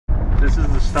This is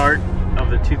the start of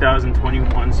the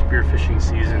 2021 spearfishing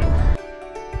season.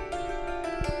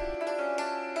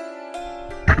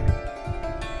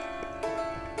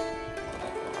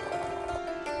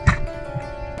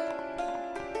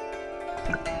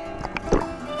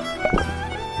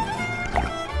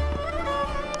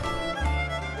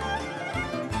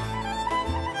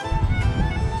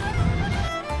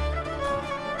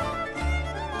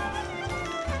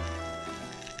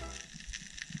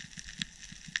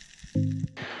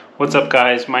 What's up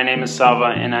guys, my name is Sava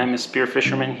and I'm a spear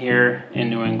fisherman here in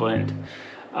New England.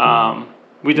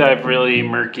 We dive really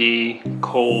murky,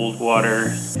 cold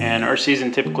water, and our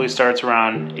season typically starts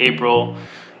around April.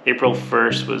 April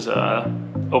 1st was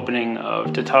opening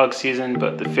of tautog season,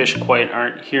 but the fish quite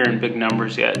aren't here in big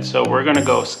numbers yet. So we're gonna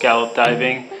go scallop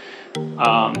diving.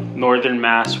 Northern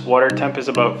Mass, water temp is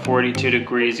about 42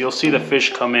 degrees. You'll see the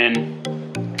fish come in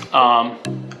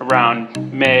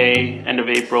around May, end of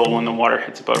April, when the water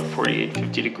hits about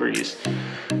 48-50 degrees.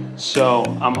 So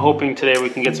I'm hoping today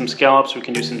we can get some scallops. We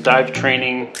can do some dive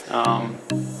training. You know,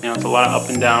 it's a lot of up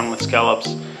and down with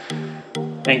scallops,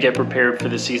 and get prepared for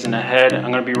the season ahead.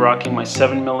 I'm going to be rocking my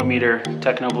 7mm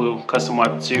Techno Blue custom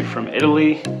wetsuit from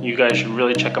Italy. You guys should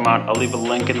really check them out. I'll leave a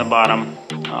link in the bottom.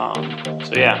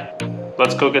 So yeah,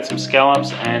 let's go get some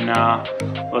scallops and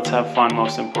let's have fun,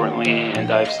 most importantly, and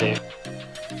dive safe.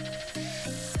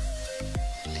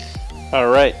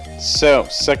 Alright, so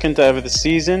second dive of the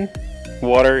season.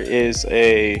 Water is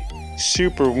a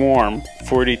super warm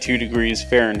 42 degrees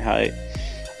Fahrenheit.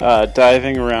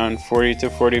 Diving around 40 to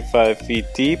 45 feet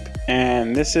deep,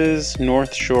 and this is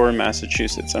North Shore,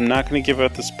 Massachusetts. I'm not going to give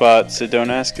out the spot, so don't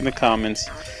ask in the comments.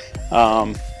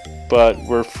 But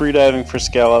we're free diving for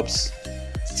scallops.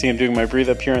 See, I'm doing my breathe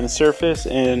up here on the surface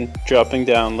and dropping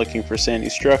down looking for sandy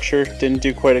structure. Didn't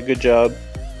do quite a good job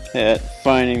at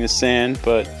finding the sand,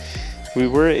 but we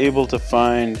were able to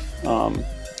find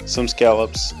some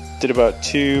scallops. Did about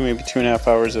maybe 2.5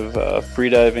 hours of free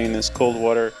diving in this cold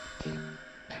water.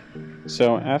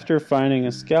 So after finding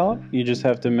a scallop, you just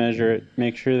have to measure it.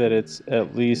 Make sure that it's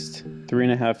at least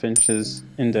 3.5 inches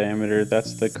in diameter.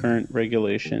 That's the current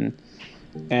regulation.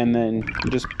 And then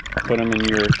you just put them in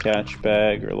your catch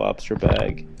bag or lobster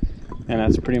bag. And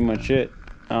that's pretty much it.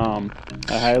 I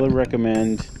highly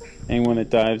recommend anyone that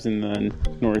dives in the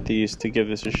Northeast to give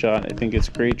this a shot. I think it's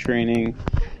great training,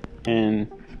 and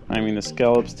I mean the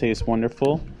scallops taste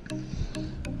wonderful.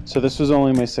 So this was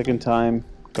only my second time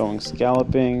going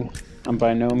scalloping. I'm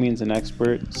by no means an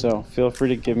expert, so feel free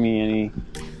to give me any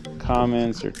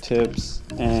comments or tips.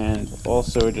 And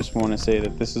also just want to say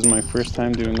that this is my first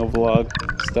time doing a vlog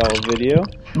style video,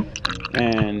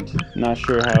 and not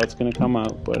sure how it's going to come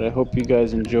out, but I hope you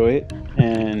guys enjoy it.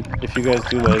 And if you guys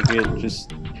do like it,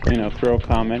 just, you know, throw a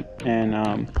comment, and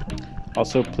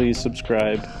also please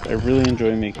subscribe. I really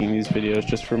enjoy making these videos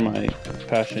just for my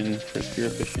passion for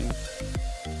spearfishing.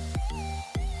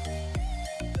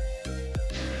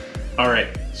 Alright,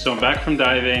 so I'm back from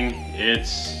diving.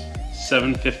 It's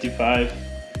 7:55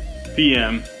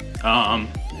 p.m.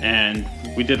 And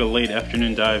we did a late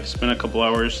afternoon dive. Spent a couple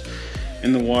hours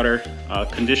in the water.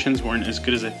 Conditions weren't as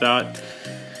good as I thought.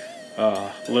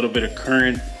 A little bit of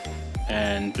current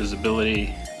and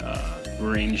visibility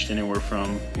ranged anywhere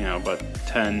from, you know, about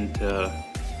 10 to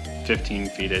 15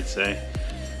 feet, I'd say.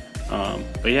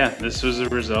 But yeah, this was the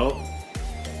result.